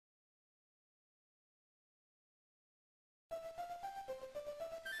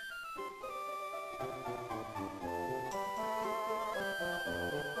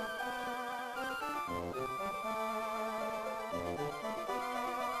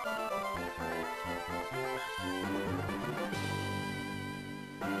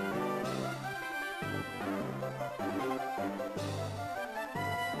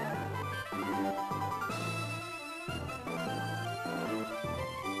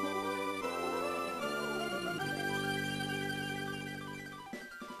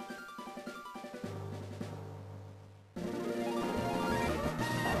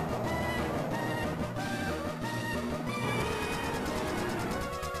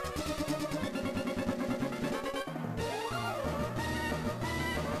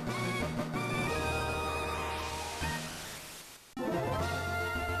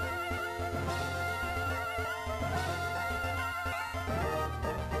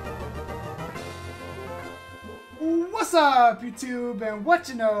What's up, YouTube, and what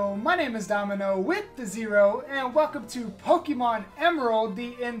you know? My name is Domino with the Zero, and welcome to Pokemon Emerald,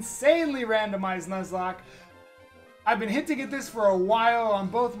 the insanely randomized Nuzlocke. I've been hinting at this for a while on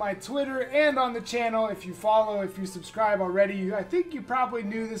both my Twitter and on the channel. If you follow, if you subscribe already, I think you probably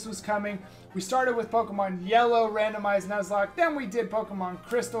knew this was coming. We started with Pokemon Yellow Randomized Nuzlocke, then we did Pokemon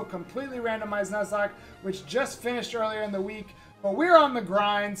Crystal Completely Randomized Nuzlocke, which just finished earlier in the week. But we're on the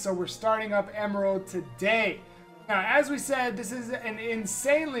grind, so we're starting up Emerald today. Now, as we said, this is an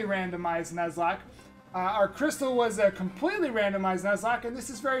insanely randomized Nuzlocke. Our Crystal was a completely randomized Nuzlocke, and this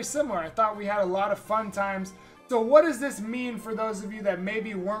is very similar. I thought we had a lot of fun times. So what does this mean for those of you that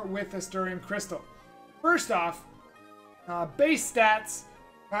maybe weren't with us during Crystal? First off, base stats,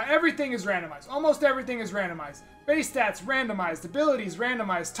 everything is randomized. Almost everything is randomized. Base stats randomized, abilities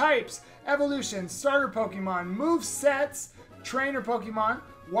randomized, types, evolution, starter Pokemon, move sets, trainer Pokemon,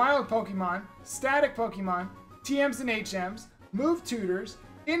 wild Pokemon, static Pokemon, TMs and HMs, move tutors,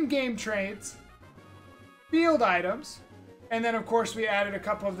 in-game trades, field items, and then of course we added a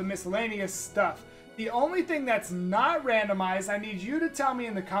couple of the miscellaneous stuff. The only thing that's not randomized, I need you to tell me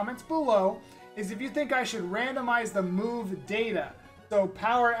in the comments below, is if you think I should randomize the move data. So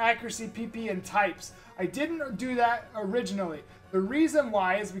power, accuracy, PP, and types. I didn't do that originally. The reason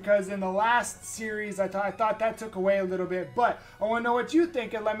why is because in the last series I thought that took away a little bit, but I want to know what you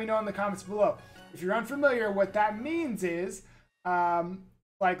think and let me know in the comments below. If you're unfamiliar, what that means is,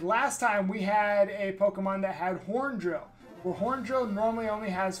 like last time we had a Pokemon that had Horn Drill. Well, Horn Drill normally only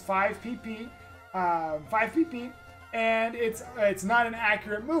has 5 PP, and it's not an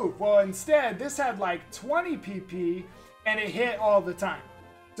accurate move. Well, instead, this had like 20 PP, and it hit all the time.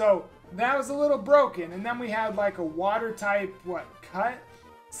 So that was a little broken. And then we had like a water type, cut,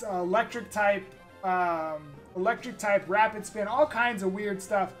 electric type, rapid spin, all kinds of weird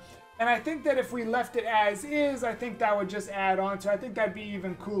stuff. And I think that if we left it as is, I think that would just add on to it. I think that'd be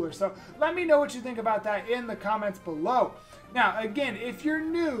even cooler. So let me know what you think about that in the comments below. Now, again, if you're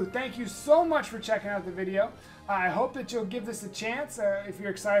new, thank you so much for checking out the video. I hope that you'll give this a chance if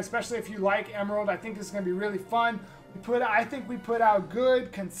you're excited, especially if you like Emerald. I think this is going to be really fun. I think we put out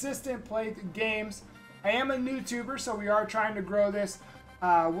good, consistent play games. I am a YouTuber, so we are trying to grow this.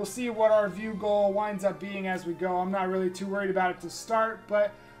 We'll see what our view goal winds up being as we go. I'm not really too worried about it to start,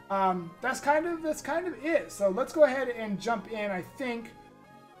 but that's kind of it. So let's go ahead and jump in, I think.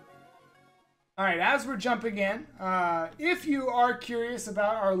 All right, as we're jumping in, if you are curious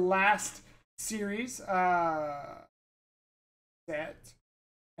about our last series set,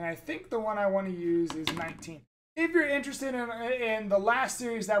 and I think the one I want to use is 19. If you're interested in the last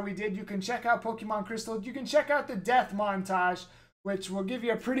series that we did, you can check out Pokemon Crystal. You can check out the death montage, which will give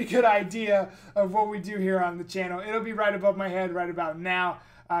you a pretty good idea of what we do here on the channel. It'll be right above my head right about now.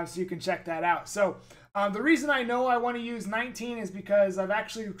 So you can check that out. So the reason I know I want to use 19 is because I've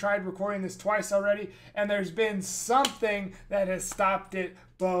actually tried recording this twice already, and there's been something that has stopped it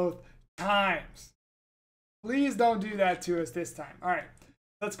both times. Please don't do that to us this time. All right,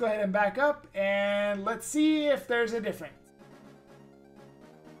 let's go ahead and back up, and let's see if there's a difference.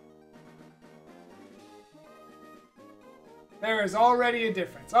 There is already a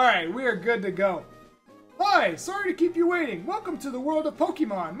difference. All right, we are good to go. Hi, sorry to keep you waiting. Welcome to the world of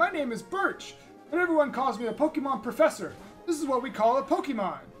Pokemon. My name is Birch, but everyone calls me a Pokemon professor. This is what we call a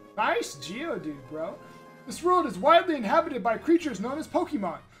Pokemon. Nice Geodude, bro. This world is widely inhabited by creatures known as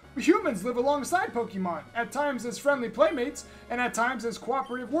Pokemon. We humans live alongside Pokemon, at times as friendly playmates, and at times as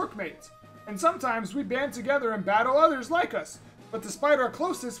cooperative workmates. And sometimes we band together and battle others like us. But despite our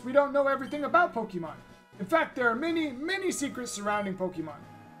closeness, we don't know everything about Pokemon. In fact, there are many, many secrets surrounding Pokemon.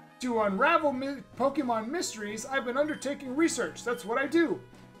 To unravel Pokemon mysteries, I've been undertaking research. That's what I do.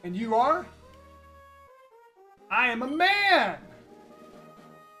 And you are? I am a man!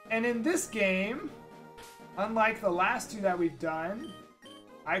 And in this game, unlike the last two that we've done,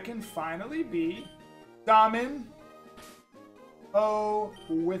 I can finally be Domin0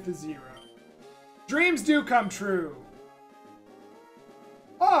 with a 0. Dreams do come true.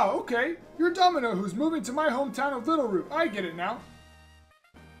 Oh, okay. You're Domin0 who's moving to my hometown of Littleroot. I get it now.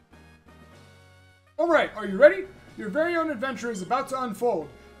 Alright, are you ready? Your very own adventure is about to unfold.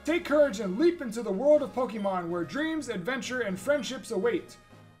 Take courage and leap into the world of Pokemon where dreams, adventure, and friendships await.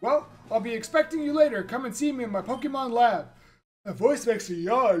 Well, I'll be expecting you later. Come and see me in my Pokemon lab. That voice makes me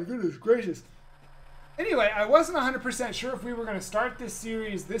yawn, goodness gracious. Anyway, I wasn't 100% sure if we were going to start this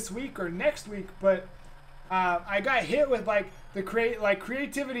series this week or next week, but I got hit with the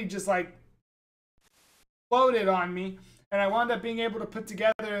creativity just exploded on me. And I wound up being able to put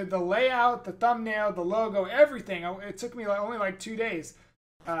together the layout, the thumbnail, the logo, everything. It took me only 2 days.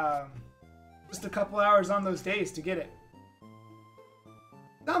 Just a couple hours on those days to get it.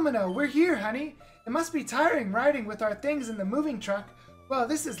 Domino, we're here, honey. It must be tiring riding with our things in the moving truck. Well,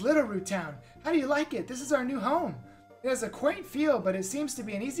 this is Little Root Town. How do you like it? This is our new home. It has a quaint feel, but it seems to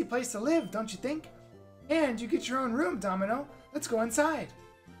be an easy place to live, don't you think? And you get your own room, Domino. Let's go inside.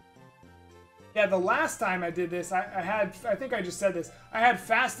 Yeah, the last time I did this, I think I just said this, I had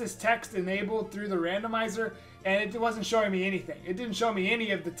fastest text enabled through the randomizer, and it wasn't showing me anything. It didn't show me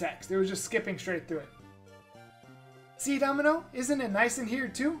any of the text. It was just skipping straight through it. See, Domino? Isn't it nice in here,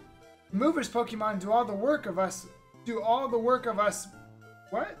 too? Movers Pokemon do all the work of us...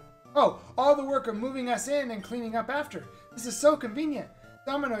 What? Oh, all the work of moving us in and cleaning up after. This is so convenient.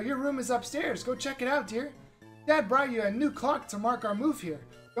 Domino, your room is upstairs. Go check it out, dear. Dad brought you a new clock to mark our move here.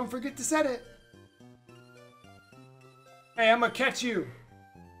 Don't forget to set it. Hey, I'm gonna catch you.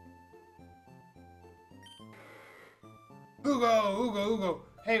 Ugo.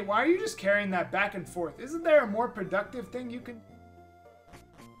 Hey, why are you just carrying that back and forth? Isn't there a more productive thing you can...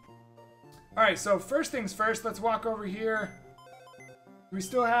 Alright, so first things first, let's walk over here. Do we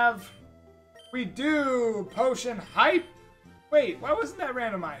still have... We do! Potion hype! Wait, why wasn't that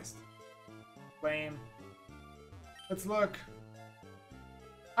randomized? Lame. Let's look.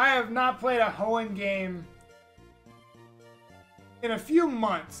 I have not played a Hoenn game in a few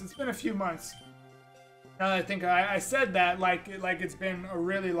months. It's been a few months. Now that I think I said that like it's been a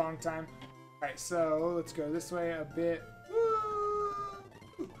really long time. Alright, so let's go this way a bit.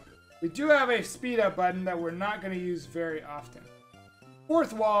 Woo! We do have a speed up button that we're not going to use very often.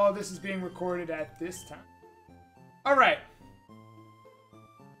 Fourth wall, this is being recorded at this time. Alright.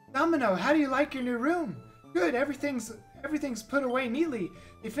 Domino, how do you like your new room? Good, everything's put away neatly.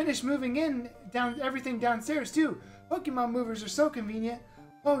 They finished moving everything downstairs too. Pokemon movers are so convenient.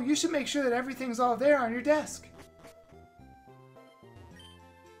 Oh, you should make sure that everything's all there on your desk.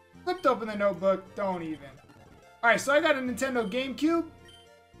 Flipped open the notebook, don't even. Alright, so I got a Nintendo GameCube.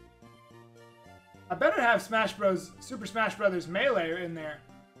 I better have Super Smash Bros. Melee in there.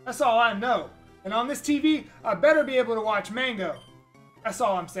 That's all I know. And on this TV, I better be able to watch Mango. That's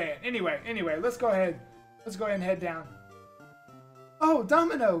all I'm saying. Anyway, let's go ahead. Let's go ahead and head down. Oh,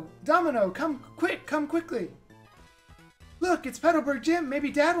 Domino, come quickly. Look, it's Petalburg Gym.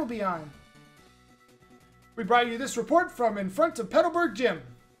 Maybe Dad will be on. We brought you this report from in front of Petalburg Gym.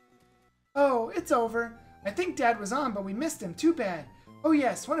 Oh, it's over. I think Dad was on, but we missed him. Too bad. Oh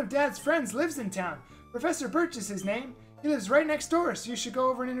yes, one of Dad's friends lives in town. Professor Birch is his name. He lives right next door, so you should go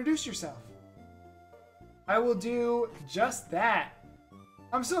over and introduce yourself. I will do just that.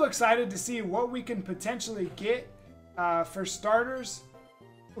 I'm so excited to see what we can potentially get for starters.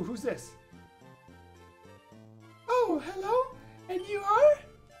 Ooh, who's this? Oh, hello? And you are?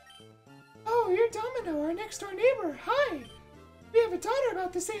 Oh, you're Domino, our next door neighbor. Hi. We have a daughter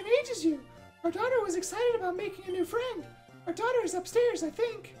about the same age as you. Our daughter was excited about making a new friend. Our daughter is upstairs, I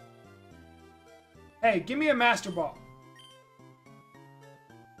think. Hey, give me a Master Ball.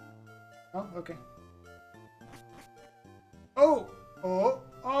 Oh, okay. Oh,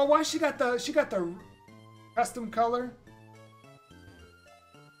 why she got the custom color?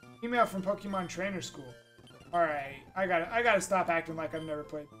 Email from Pokemon Trainer School. Alright, I gotta stop acting like I've never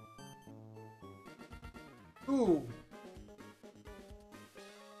played. Ooh.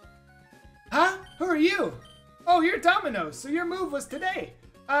 Huh? Who are you? Oh, you're Domino, so your move was today.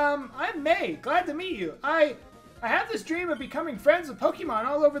 I'm May. Glad to meet you. I have this dream of becoming friends with Pokemon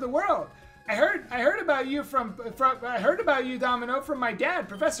all over the world. I heard about you Domino, from my dad,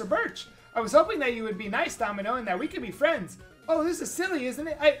 Professor Birch. I was hoping that you would be nice, Domino, and that we could be friends. Oh, this is silly, isn't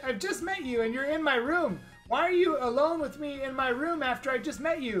it? I've just met you, and you're in my room. Why are you alone with me in my room after I just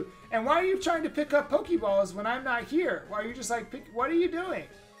met you? And why are you trying to pick up Pokeballs when I'm not here? Why are you just like, what are you doing?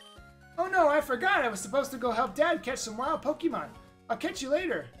 Oh no, I forgot. I was supposed to go help Dad catch some wild Pokemon. I'll catch you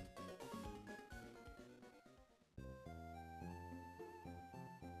later.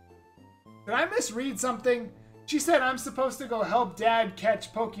 Did I misread something? She said I'm supposed to go help Dad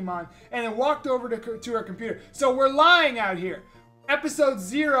catch Pokemon and then walked over to her computer. So we're lying out here. Episode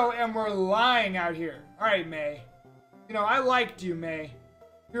 0 and we're lying out here. Alright, May. You know, I liked you, May.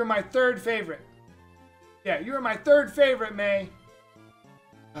 You were my third favorite. Yeah, you were my third favorite, May.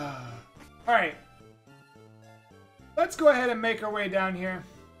 Alright. Let's go ahead and make our way down here.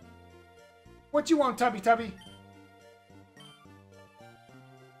 What you want, Tubby?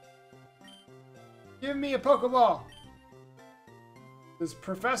 Give me a Pokeball. Does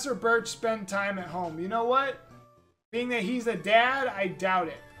Professor Birch spend time at home? You know what? Being that he's a dad, I doubt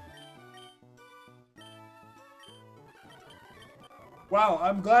it. Wow,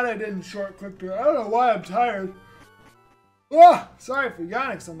 I'm glad I didn't short click there. I don't know why I'm tired. Oh, sorry for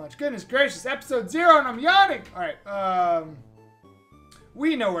yawning so much. Goodness gracious, episode 0 and I'm yawning. All right,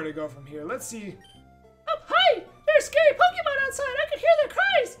 we know where to go from here. Let's see. Hi! There's scary Pokemon outside. I can hear their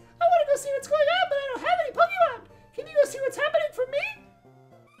cries. I want to go see what's going on, but I don't have any Pokemon. Can you go see what's happening for me?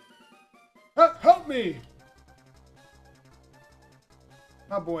 Help me!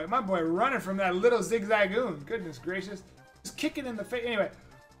 My boy running from that little zigzagoon. Goodness gracious. Just kicking in the face. Anyway.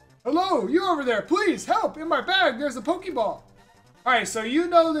 Hello, you over there. Please help. In my bag, there's a Pokeball. Alright, so you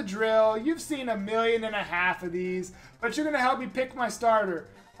know the drill. You've seen 1.5 million of these. But you're going to help me pick my starter.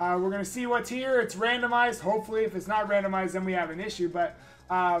 We're going to see what's here. It's randomized. Hopefully, if it's not randomized, then we have an issue. But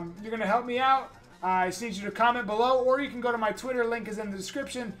you're going to help me out. I just need you to comment below. Or you can go to my Twitter. Link is in the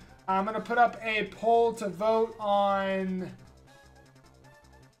description. I'm going to put up a poll to vote on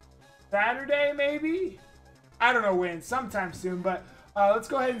Saturday, maybe? I don't know when. Sometime soon. But let's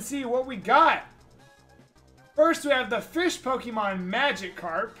go ahead and see what we got. First, we have the fish Pokemon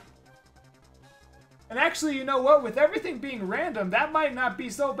Magikarp. And actually, you know what? With everything being random, that might not be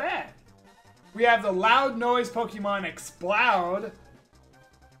so bad. We have the loud noise Pokemon Exploud.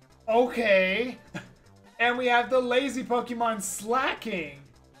 Okay. And we have the lazy Pokemon Slacking.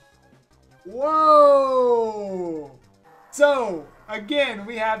 Whoa! So, again,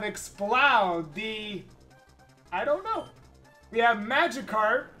 we have Exploud, I don't know. We have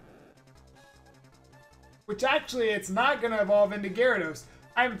Magikarp, which actually it's not going to evolve into Gyarados.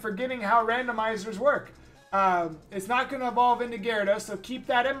 I'm forgetting how randomizers work. It's not going to evolve into Gyarados, so keep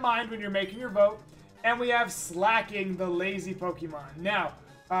that in mind when you're making your vote. And we have Slacking, the lazy Pokemon. Now,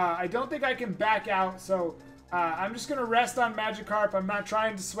 I don't think I can back out, so I'm just going to rest on Magikarp. I'm not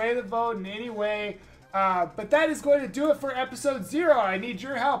trying to sway the vote in any way. But that is going to do it for episode 0. I need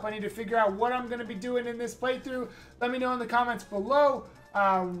your help. I need to figure out what I'm going to be doing in this playthrough. Let me know in the comments below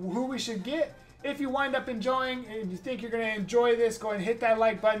who we should get. If you wind up enjoying and you think you're going to enjoy this, go ahead and hit that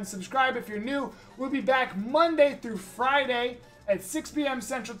like button. Subscribe if you're new. We'll be back Monday through Friday at 6 p.m.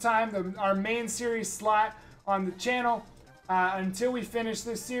 Central Time, our main series slot on the channel, until we finish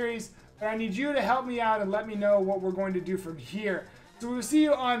this series. But I need you to help me out and let me know what we're going to do from here. So we'll see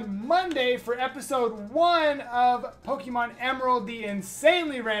you on Monday for episode 1 of Pokemon Emerald, the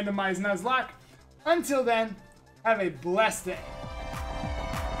insanely randomized Nuzlocke. Until then, have a blessed day.